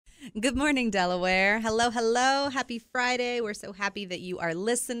Good morning, Delaware. Hello, hello. Happy Friday. We're so happy that you are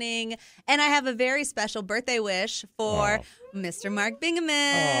listening. And I have a very special birthday wish for Mr. Mark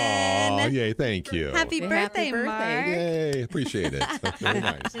Bingaman. Oh, yay. Thank you. Happy birthday, Mark. Yay. Appreciate it. That's very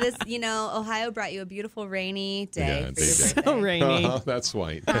nice. This, Ohio brought you a beautiful rainy day. Yeah, for your big day. birthday. So rainy. Oh, that's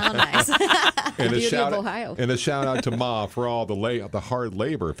sweet. How nice. And Beauty of Ohio. And a shout out to Ma for all the hard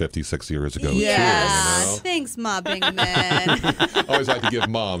labor 56 years ago. Yeah. Too, Thanks, Ma Bingaman. Always like to give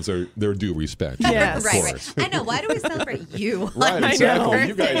moms their due respect. Yes. Right, Of right. course. I know. Why do we celebrate you? Right, on your exactly.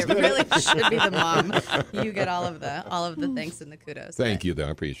 You birthday? guys It did it. really should be the mom. You get all of the thanks and the kudos. Thank you, though.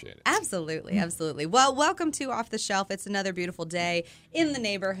 I appreciate it. Absolutely, absolutely. Well, welcome to Off the Shelf. It's another beautiful day in the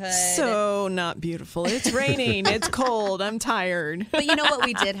neighborhood. So not beautiful. It's raining. It's cold. I'm tired. But you know what?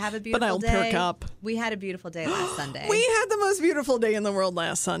 We did have a beautiful I'll day. perk up. We had a beautiful day last Sunday. We had the most beautiful day in the world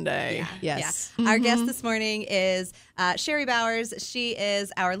last Sunday. Yes. Yeah. Our guest this morning is Shari Bowers. She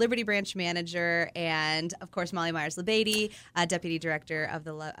is our Liberty Branch manager, and of course Molly Meyers Labadie, deputy director of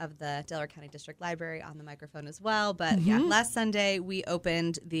the Delaware County District Library, on the microphone as well. But yeah, last Sunday we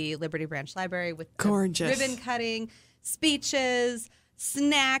opened the Liberty Branch Library with Gorgeous ribbon cutting, speeches,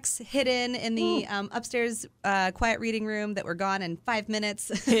 snacks hidden in the upstairs quiet reading room that were gone in 5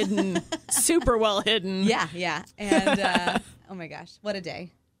 minutes. Hidden. Super well hidden. Yeah. And oh my gosh, what a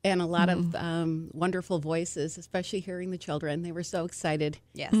day. And a lot of wonderful voices, especially hearing the children. They were so excited.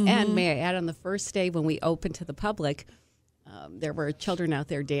 Yes. And may I add, on the first day when we opened to the public, there were children out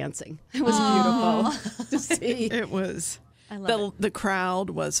there dancing. It was beautiful to see. It was. I love The crowd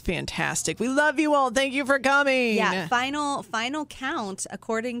was fantastic. We love you all. Thank you for coming. Yeah, final count,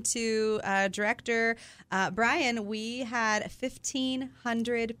 according to director Brian, we had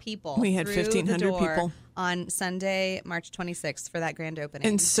 1,500 people. We had through 1,500 the door people. on Sunday, March 26th for that grand opening.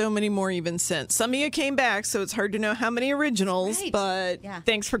 And so many more even since. Some of you came back, so it's hard to know how many originals, Right. but Yeah.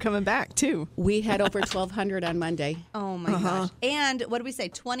 thanks for coming back, too. We had over 1,200 on Monday. Oh my gosh. And what did we say?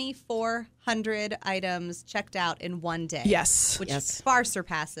 2,400 items checked out in one day. Yes. Which Yes. far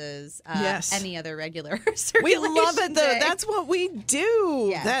surpasses Yes. any other regular We circulation love it, though. day. That's what we do.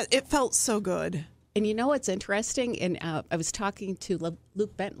 Yes. It felt so good. And you know what's interesting? And I was talking to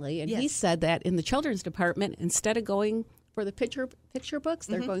Luke Bentley, and he Yes. said that in the children's department, instead of going for the picture books,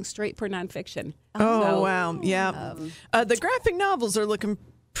 they're going straight for nonfiction. Oh, So, wow. Yeah. The graphic novels are looking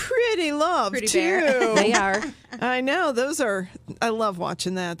pretty loved, Pretty too. bare. They are. I know. I love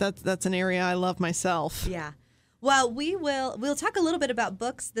watching that. That's an area I love myself. Yeah. Well, we'll talk a little bit about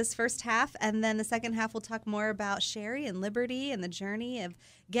books this first half, and then the second half we'll talk more about Shari and Liberty and the journey of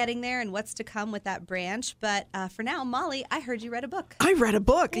getting there and what's to come with that branch. But for now, Molly, I heard you read a book. I read a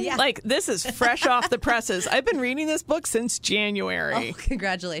book. Yeah. Like, this is fresh off the presses. I've been reading this book since January. Oh,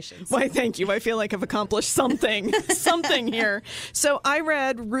 congratulations. Why, thank you. I feel like I've accomplished something here. So I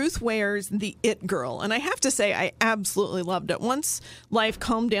read Ruth Ware's The It Girl, and I have to say I absolutely loved it. Once life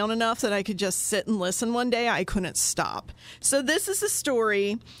calmed down enough that I could just sit and listen one day, I couldn't stop. So this is a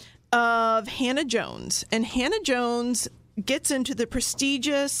story of Hannah Jones, and Hannah Jones gets into the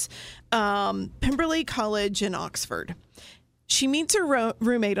prestigious Pemberley College in Oxford. She meets her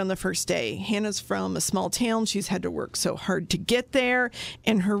roommate on the first day. Hannah's from a small town. She's had to work so hard to get there.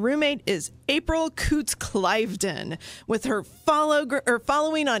 And her roommate is April Coots-Cliveden, with her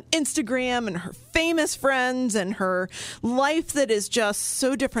following on Instagram and her famous friends and her life that is just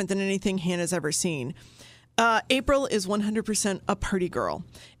so different than anything Hannah's ever seen. April is 100% a party girl,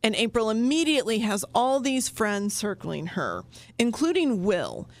 and April immediately has all these friends circling her, including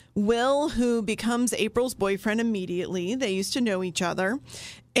Will. Will, who becomes April's boyfriend immediately. They used to know each other,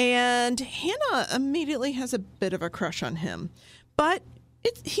 and Hannah immediately has a bit of a crush on him. But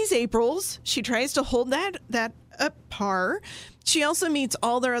he's April's. She tries to hold that at par. She also meets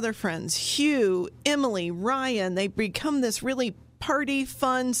all their other friends, Hugh, Emily, Ryan. They become this really party,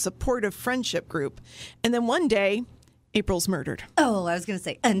 fun, supportive friendship group. And then one day, April's murdered. Oh, I was going to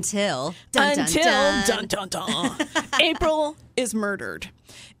say until. Dun, dun, dun. April is murdered.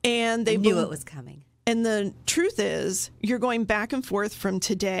 And they Knew it was coming. And the truth is, you're going back and forth from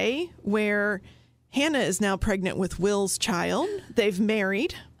today, where Hannah is now pregnant with Will's child. They've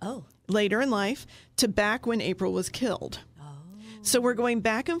married later in life, to back when April was killed. So we're going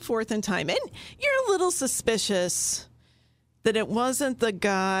back and forth in time. And you're a little suspicious that it wasn't the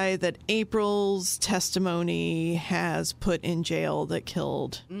guy that April's testimony has put in jail that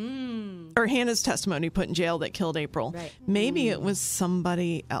killed, or Hannah's testimony put in jail that killed April. Right. Maybe it was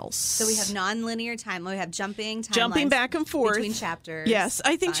somebody else. So we have non-linear time. We have jumping back and forth between chapters. Yes,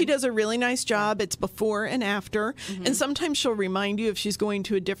 I think she does a really nice job. It's before and after, and sometimes she'll remind you if she's going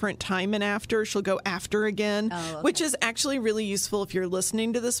to a different time and after. She'll go after again, which is actually really useful if you're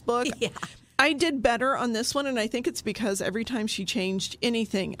listening to this book. Yeah. I did better on this one, and I think it's because every time she changed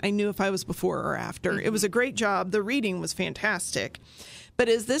anything, I knew if I was before or after. It was a great job. The reading was fantastic. But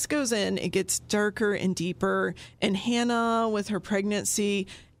as this goes in, it gets darker and deeper. And Hannah, with her pregnancy,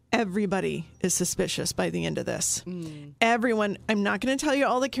 everybody is suspicious by the end of this. Everyone. I'm not going to tell you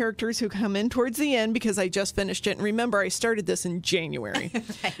all the characters who come in towards the end because I just finished it. And remember, I started this in January.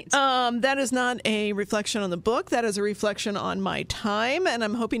 Right. That is not a reflection on the book. That is a reflection on my time. And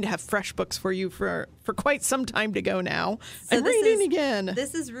I'm hoping to have fresh books for you for quite some time to go now. So I'm reading again.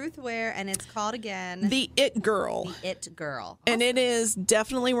 This is Ruth Ware, and it's called again The It Girl. The It Girl. And it is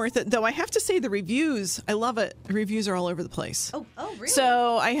definitely worth it. Though I have to say the reviews, I love it. The reviews are all over the place. Oh, really?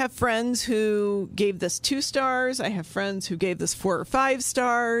 So I have friends who gave this 2 stars. I have friends who gave this 4 or 5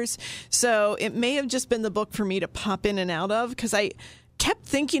 stars. So it may have just been the book for me to pop in and out of because I kept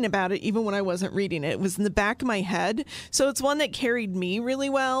thinking about it even when I wasn't reading it. It was in the back of my head. So it's one that carried me really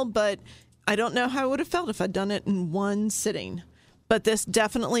well, but I don't know how I would have felt if I'd done it in one sitting. But this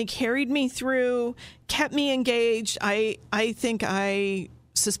definitely carried me through, kept me engaged. I think I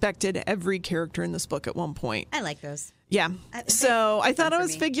suspected every character in this book at one point. I like those. Yeah. So I thought I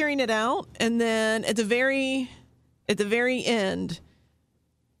was me. figuring it out, and then at the very end,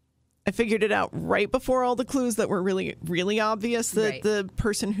 I figured it out right before all the clues that were really, really obvious that Right. the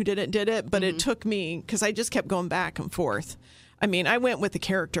person who did it. But it took me because I just kept going back and forth. I mean, I went with the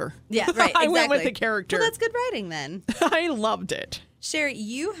character. Yeah, right. I Exactly. went with the character. Well, that's good writing then. I loved it. Shari,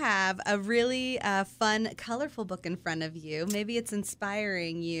 you have a really fun, colorful book in front of you. Maybe it's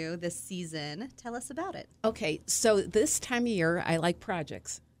inspiring you this season. Tell us about it. Okay, so this time of year, I like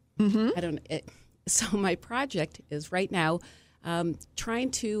projects. So my project is right now trying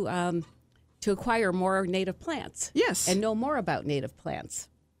to acquire more native plants. Yes. And know more about native plants.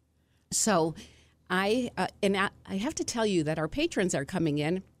 So I have to tell you that our patrons are coming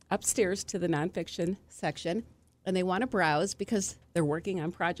in upstairs to the nonfiction section, and they want to browse because they're working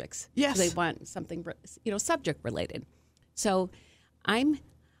on projects. Yes. They want something, subject related. So I'm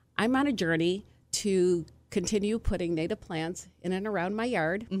on a journey to continue putting native plants in and around my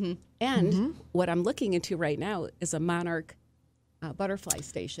yard. And what I'm looking into right now is a monarch butterfly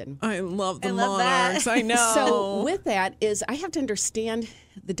station. I love the I love that. monarchs. I know. So with that is I have to understand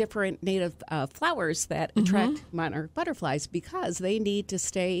the different native flowers that attract monarch butterflies because they need to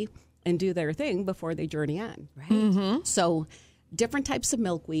stay and do their thing before they journey on. Right. So different types of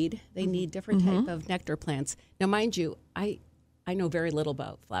milkweed. They need different type of nectar plants. Now, mind you, I know very little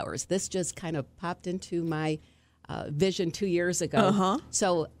about flowers. This just kind of popped into my vision 2 years ago.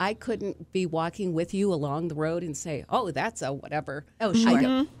 So I couldn't be walking with you along the road and say, oh, that's a whatever. Oh, sure.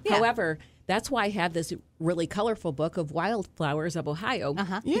 Yeah. Yeah. However, that's why I have this really colorful book of Wildflowers of Ohio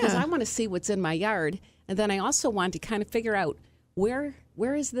because Yeah. I want to see what's in my yard. And then I also want to kind of figure out where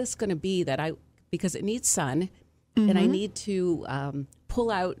is this going to be because it needs sun and I need to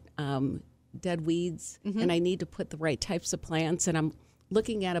pull out dead weeds and I need to put the right types of plants. And I'm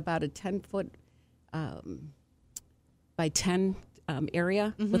looking at about a 10-foot by 10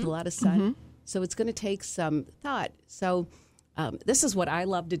 area with a lot of sun. So it's going to take some thought. So this is what I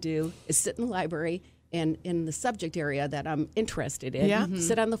love to do is sit in the library and in the subject area that I'm interested in,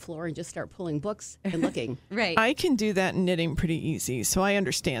 sit on the floor and just start pulling books and looking. Right. I can do that in knitting pretty easy, so I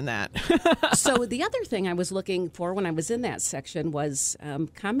understand that. So the other thing I was looking for when I was in that section was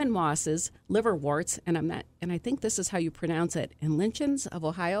common mosses, liverworts, and I think this is how you pronounce it, and lichens of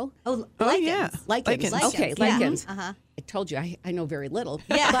Ohio. Oh, Oh, lichens. yeah. Lichens. Lichens. Okay, Yeah. lichens. Uh-huh. I told you I know very little.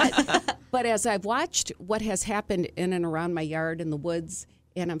 Yeah. But as I've watched what has happened in and around my yard in the woods,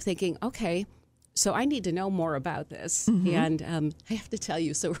 and I'm thinking, okay, so I need to know more about this. And I have to tell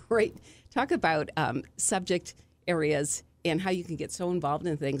you, so talk about subject areas and how you can get so involved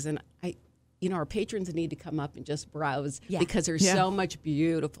in things. And our patrons need to come up and just browse because there's so much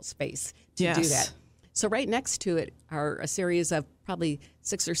beautiful space to do that. So right next to it are a series of probably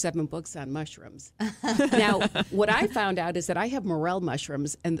 6 or 7 books on mushrooms. Now, what I found out is that I have morel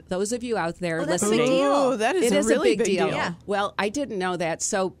mushrooms, and those of you out there that's a listening, big deal. Oh, that is it a is really a big deal. Yeah. Well, I didn't know that,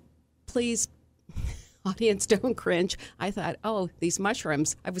 so please, audience, don't cringe. I thought, oh, these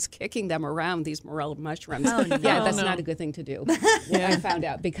mushrooms, I was kicking them around, these morel mushrooms. Oh, no. Yeah, that's Oh, no. not a good thing to do. I found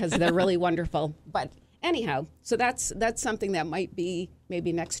out because they're really wonderful. But anyhow, so that's something that might be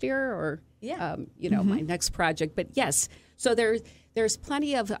maybe next year or my next project. But yes, so there's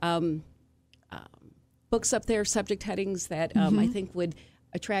plenty of books up there, subject headings that I think would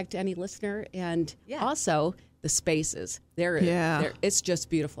attract any listener, and also the spaces. It's just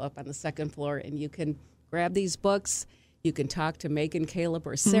beautiful up on the second floor, and you can grab these books. You can talk to Megan, Caleb,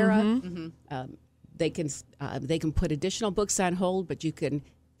 or Sarah. They can put additional books on hold, but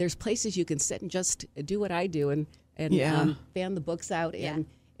there's places you can sit and just do what I do and fan the books out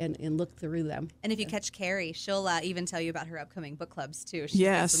and look through them. And if you catch Carrie, she'll even tell you about her upcoming book clubs too. She's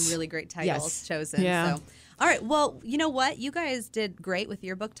got some really great titles chosen. Yeah. So, all right. Well, you know what? You guys did great with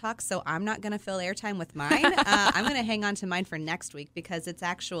your book talk, so I'm not going to fill airtime with mine. I'm going to hang on to mine for next week because it's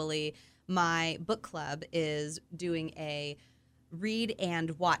actually my book club is doing a read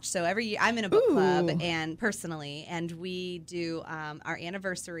and watch. So every year I'm in a book club and personally, and we do our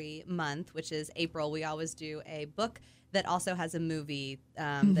anniversary month, which is April. We always do a book that also has a movie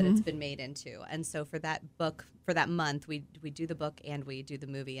that it's been made into. And so for that book, for that month, we do the book and we do the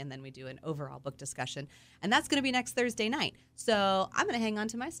movie, and then we do an overall book discussion. And that's going to be next Thursday night. So I'm going to hang on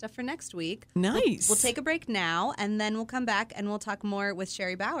to my stuff for next week. Nice. We'll take a break now, and then we'll come back and we'll talk more with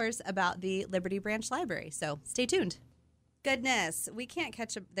Shari Bowers about the Liberty Branch Library. So stay tuned. Goodness, we can't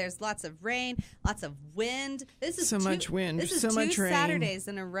catch up. There's lots of rain, lots of wind. This is much wind, This is so two much rain. Saturdays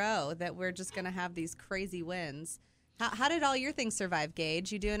in a row that we're just going to have these crazy winds. How did all your things survive,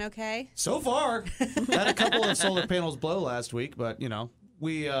 Gage? You doing okay? So far, had a couple of solar panels blow last week, but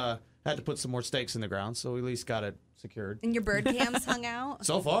we had to put some more stakes in the ground, so we at least got it secured. And your bird cams hung out?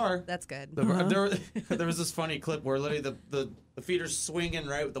 So far, That's good. There was this funny clip where literally the feeder's swinging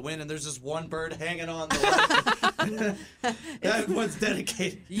right with the wind, and there's just one bird hanging on the leg. That one's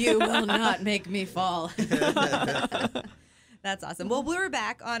dedicated. You will not make me fall. That's awesome. Well, we're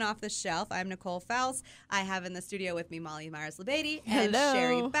back on Off the Shelf. I'm Nicole Fowles. I have in the studio with me Molly Meyers Labadie and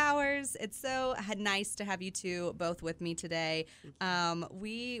Shari Bowers. It's so nice to have you two both with me today.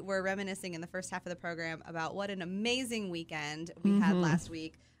 We were reminiscing in the first half of the program about what an amazing weekend we had last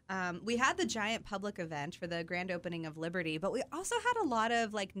week. We had the giant public event for the grand opening of Liberty, but we also had a lot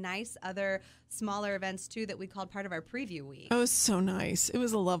of nice other smaller events too that we called part of our preview week. Oh, it was so nice. It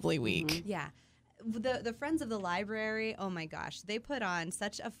was a lovely week. Yeah. The Friends of the Library, oh my gosh, they put on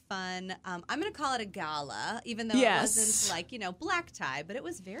such a fun, I'm going to call it a gala, even though it wasn't black tie, but it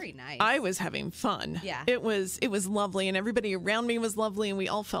was very nice. I was having fun. Yeah. It was lovely, and everybody around me was lovely, and we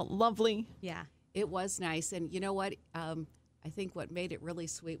all felt lovely. Yeah. It was nice. And you know what? I think what made it really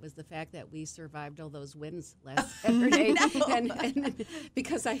sweet was the fact that we survived all those winds last Saturday. and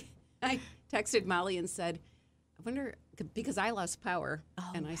because I texted Molly and said, I wonder, because I lost power.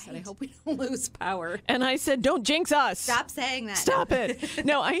 And I said, I hope we don't lose power. And I said, don't jinx us. Stop saying that. Stop it.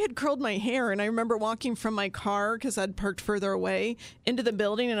 No, I had curled my hair, and I remember walking from my car because I'd parked further away into the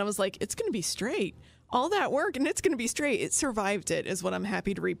building, and I was like, it's going to be straight. All that work, and it's going to be straight. It survived it, is what I'm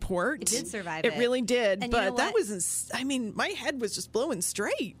happy to report. It did survive it. It really did. And but you know that what? was, my head was just blowing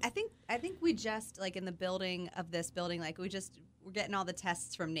straight. I think we just, in the building of this building, we're getting all the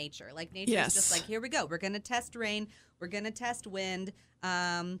tests from nature. Nature's just here we go. We're going to test rain. We're going to test wind.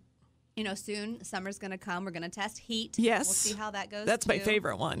 Soon summer's going to come. We're going to test heat. Yes. We'll see how that goes. That's my too.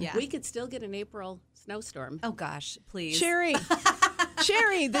 favorite one. Yeah. We could still get an April snowstorm. Oh, gosh, please. Shari,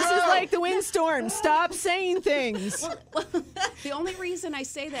 this is like the windstorm. Stop saying things. Well, the only reason I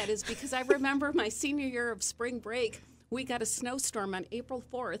say that is because I remember my senior year of spring break, we got a snowstorm on April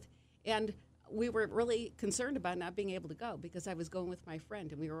 4th, and we were really concerned about not being able to go because I was going with my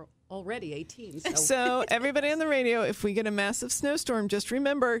friend, and we were already 18. So everybody on the radio, if we get a massive snowstorm, just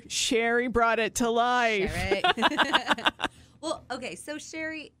remember, Shari brought it to life. Shari. Well, okay, so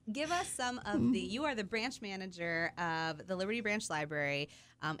Shari, give us some of you are the branch manager of the Liberty Branch Library.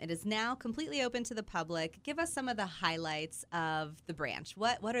 It is now completely open to the public. Give us some of the highlights of the branch.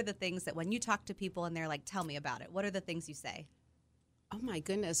 What are the things that when you talk to people and they're like, tell me about it, what are the things you say? Oh my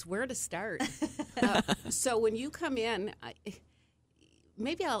goodness, where to start? So when you come in,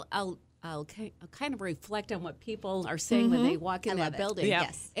 maybe I'll kind of reflect on what people are saying when they walk in that building. Yeah.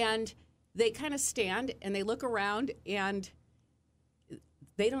 Yes. And they kind of stand and they look around and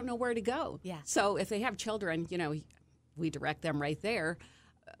they don't know where to go. Yeah. So if they have children, we direct them right there.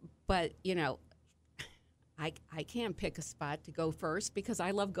 But, I can't pick a spot to go first because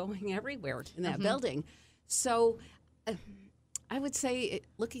I love going everywhere in that building. So I would say,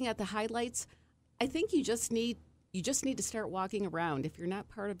 looking at the highlights, I think you just need to start walking around if you're not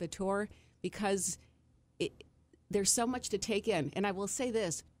part of a tour because there's so much to take in. And I will say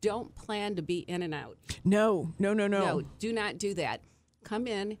this, don't plan to be in and out. No. No, do not do that. Come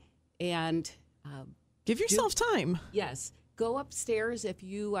in and Give yourself time. Yes. Go upstairs if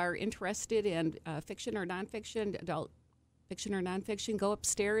you are interested in fiction or nonfiction, adult fiction or nonfiction. Go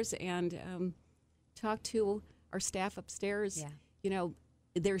upstairs and talk to our staff upstairs. Yeah. You know,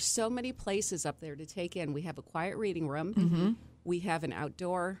 there's so many places up there to take in. We have a quiet reading room. We have an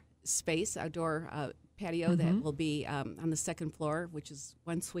outdoor space, outdoor patio that will be on the second floor, which is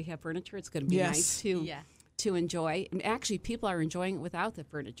once we have furniture, it's going to be nice to enjoy. And actually, people are enjoying it without the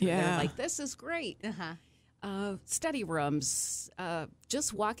furniture. Yeah. They're like, this is great. Study rooms,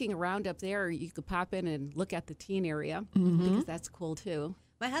 just walking around up there, you could pop in and look at the teen area because that's cool too.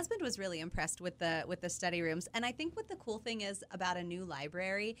 My husband was really impressed with the study rooms, and I think what the cool thing is about a new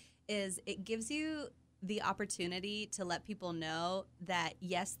library is it gives you the opportunity to let people know that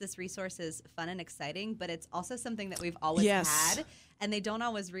yes, this resource is fun and exciting, but it's also something that we've always had, and they don't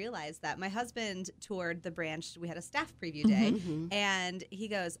always realize that. My husband toured the branch. We had a staff preview day, and he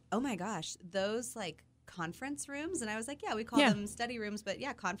goes, "Oh my gosh, those like conference rooms," and I was like, "Yeah, we call them study rooms, but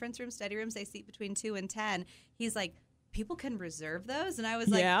yeah, conference rooms, study rooms. They seat between 2 and 10." He's like, "People can reserve those," and I was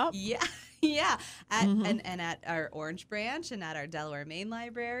like, "Yeah." And at our Orange branch and at our Delaware Main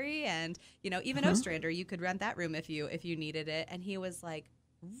Library, and even Ostrander, you could rent that room if you needed it. And he was like,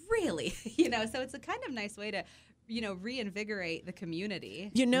 "Really?" So it's a kind of nice way to reinvigorate the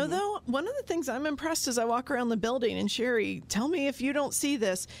community. Though, one of the things I'm impressed as I walk around the building, and Shari, tell me if you don't see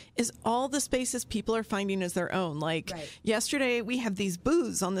this, is all the spaces people are finding as their own. Like yesterday, we have these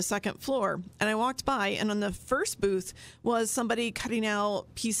booths on the second floor, and I walked by, and on the first booth was somebody cutting out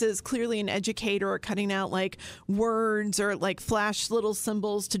pieces, clearly an educator, or cutting out like words or like flash little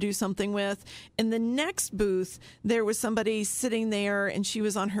symbols to do something with. In the next booth, there was somebody sitting there, and she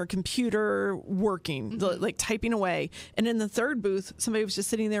was on her computer working, like typing away. And in the third booth, somebody was just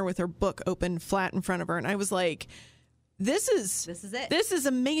sitting there with her book open flat in front of her. And I was like, this is it. This is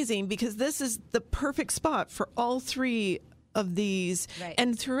amazing, because this is the perfect spot for all three of these. Right.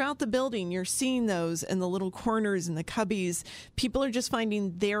 And throughout the building, you're seeing those in the little corners and the cubbies. People are just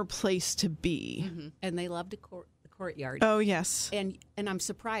finding their place to be. And they love the courtyard. Oh, yes. And I'm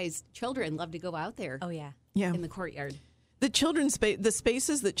surprised children love to go out there. Oh, yeah. In the courtyard. The children's the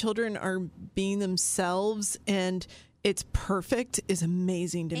spaces that children are being themselves and it's perfect is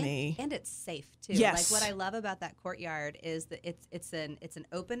amazing to me. And it's safe too. Yes. Like what I love about that courtyard is that it's an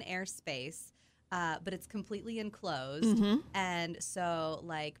open air space, but it's completely enclosed. And so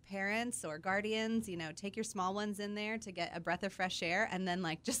like parents or guardians, take your small ones in there to get a breath of fresh air, and then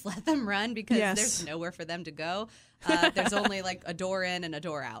like just let them run, because there's nowhere for them to go. There's only like a door in and a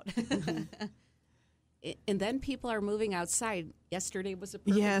door out. And then people are moving outside. Yesterday was a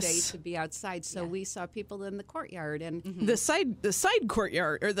perfect day to be outside, so we saw people in the courtyard and the side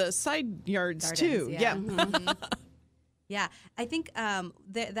courtyard, or the side yards Gardens, too. Yeah, I think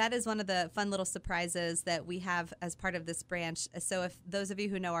that is one of the fun little surprises that we have as part of this branch. So if those of you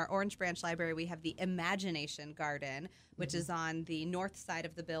who know our Orange Branch Library, we have the Imagination Garden, which is on the north side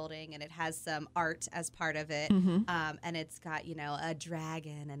of the building, and it has some art as part of it. And it's got, a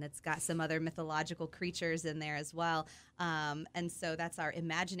dragon, and it's got some other mythological creatures in there as well. And so that's our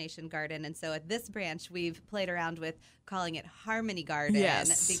Imagination Garden. And so at this branch, we've played around with calling it Harmony Garden,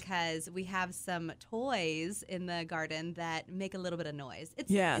 because we have some toys in the garden that make a little bit of noise.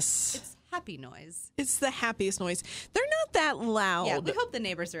 It's happy noise. It's the happiest noise. They're not that loud. Yeah, we hope the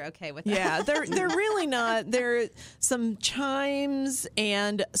neighbors are okay with that. Yeah, they're really not. There are some chimes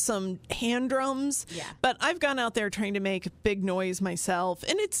and some hand drums. Yeah. But I've gone out there trying to make big noise myself,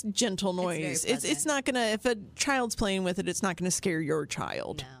 and it's gentle noise. It's not gonna, if a child's playing with it, it's not gonna scare your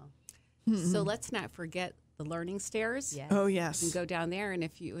child. No. So let's not forget the learning stairs. Yes. Oh, yes. You can go down there, and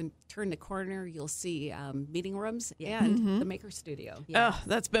if you turn the corner, you'll see meeting rooms and the Maker Studio. Oh,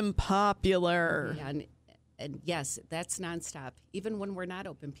 that's been popular. Yeah, and yes, that's nonstop. Even when we're not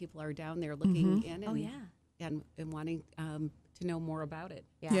open, people are down there looking in and wanting to know more about it.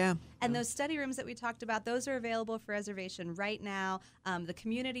 Yeah. And those study rooms that we talked about, those are available for reservation right now. The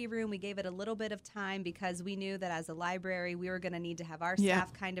community room, we gave it a little bit of time because we knew that as a library, we were going to need to have our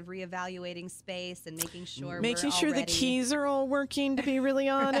staff kind of reevaluating space and making sure the keys are all working, to be really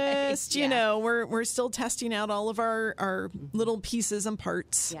honest. We're still testing out all of our little pieces and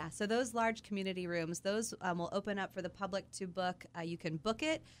parts. Yeah, so those large community rooms, those will open up for the public to book. You can book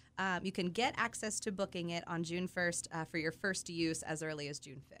it. You can get access to booking it on June 1st for your first use as early as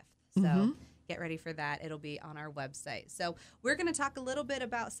June 5th. So get ready for that. It'll be on our website. So we're going to talk a little bit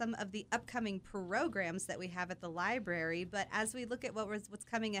about some of the upcoming programs that we have at the library. But as we look at what's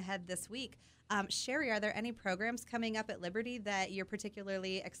coming ahead this week, Shari, are there any programs coming up at Liberty that you're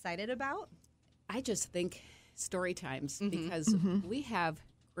particularly excited about? I just think story times, because we have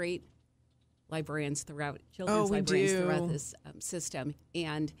great librarians throughout children's we librarians do. throughout this system,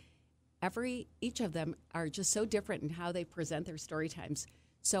 and each of them are just so different in how they present their story times.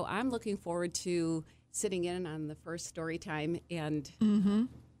 So I'm looking forward to sitting in on the first story time and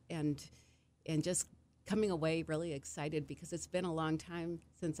just coming away really excited because it's been a long time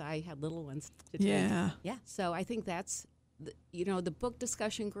since I had little ones to take. Yeah. Yeah. So I think that's the book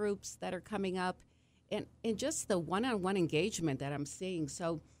discussion groups that are coming up, and just the one-on-one engagement that I'm seeing.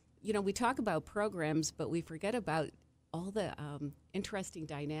 So, we talk about programs, but we forget about all the interesting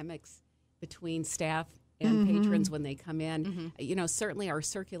dynamics between staff and patrons when they come in. Certainly our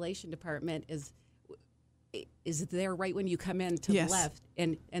circulation department is there right when you come in to Yes. the left,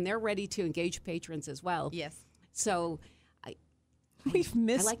 and they're ready to engage patrons as well. Yes. So We've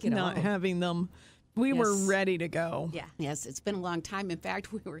missed like it not all. having them. We were Yes. ready to go. Yeah. Yes, it's been a long time. In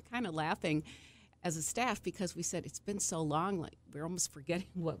fact, we were kind of laughing as a staff because we said it's been so long, like we're almost forgetting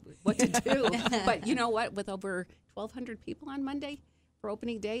what to do. But you know what? With over 1,200 people on Monday for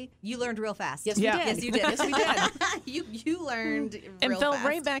opening day, You learned real fast. yes, Yeah. we did. Yes, you did. Yes, we did. You learned And real fell fast.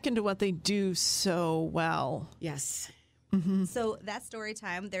 right back into what they do so well. Yes. So that story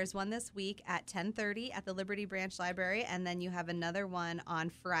time, there's one this week at 10:30 at the Liberty Branch Library, and then you have another one on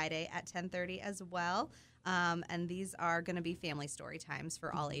Friday at 10:30 as well. And these are going to be family story times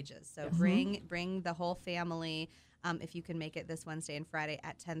for all ages. So bring the whole family if you can make it this Wednesday and Friday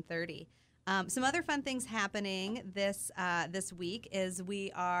at 10:30. Some other fun things happening this week is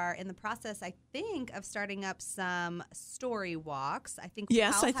we are in the process, I think, of starting up some story walks. I think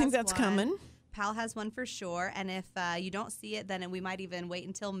Yes, Pal I think has that's one. coming. Pal has one for sure, and if you don't see it, then we might even wait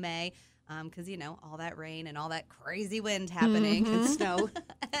until May, because all that rain and all that crazy wind happening. And snow.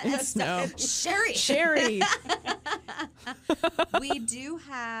 Snow. Sherry. Sherry. We do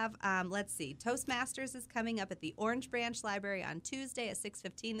have, let's see, Toastmasters is coming up at the Orange Branch Library on Tuesday at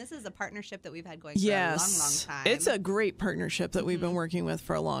 6:15. This is a partnership that we've had going for a long time. It's a great partnership that we've been working with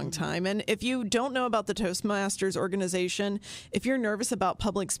for a long time. And if you don't know about the Toastmasters organization, if you're nervous about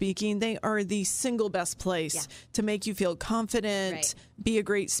public speaking, they are the single best place to make you feel confident, Right. be a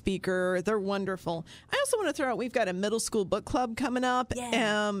great speaker. They're wonderful. I also want to throw out, we've got a middle school book club coming up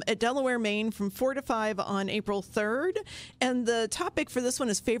at Delaware, Maine from 4 to 5 on April 3rd. And the topic for this one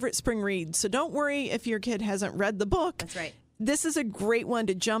is favorite spring read. So don't worry if your kid hasn't read the book. That's right. This is a great one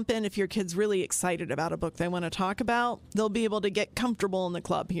to jump in if your kid's really excited about a book they want to talk about. They'll be able to get comfortable in the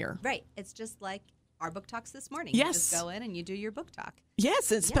club here. Right. It's just like our book talks this morning. Yes. You just go in and you do your book talk.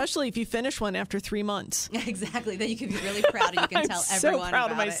 Yes, especially if you finish one after 3 months. Exactly. Then you can be really proud and you can I'm tell so everyone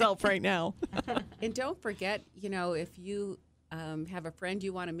proud of about it. myself right now. And don't forget, if you have a friend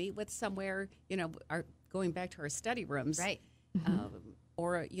you want to meet with somewhere, going back to our study rooms. Right.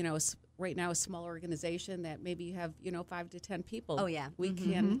 Or, right now a small organization that maybe you have, 5 to 10 people. Oh, yeah. We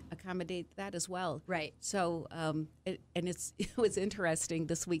can accommodate that as well. Right. So, it was interesting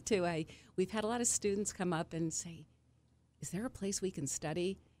this week too. We've had a lot of students come up and say, is there a place we can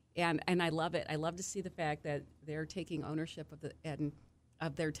study? And I love it. I love to see the fact that they're taking ownership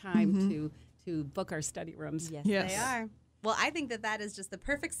of their time to book our study rooms. Yes, Yes. they are. Well, I think that is just the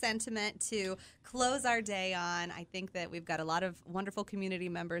perfect sentiment to close our day on. I think that we've got a lot of wonderful community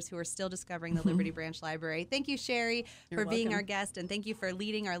members who are still discovering the Liberty Branch Library. Thank you, Shari, for being welcome. our guest, and thank you for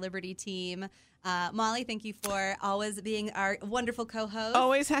leading our Liberty team. Molly, thank you for always being our wonderful co-host.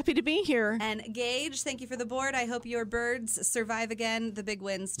 Always happy to be here. And Gage, thank you for the board. I hope your birds survive again the big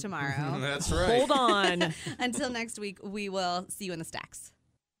wins tomorrow. That's right. Hold on. Until next week, we will see you in the stacks.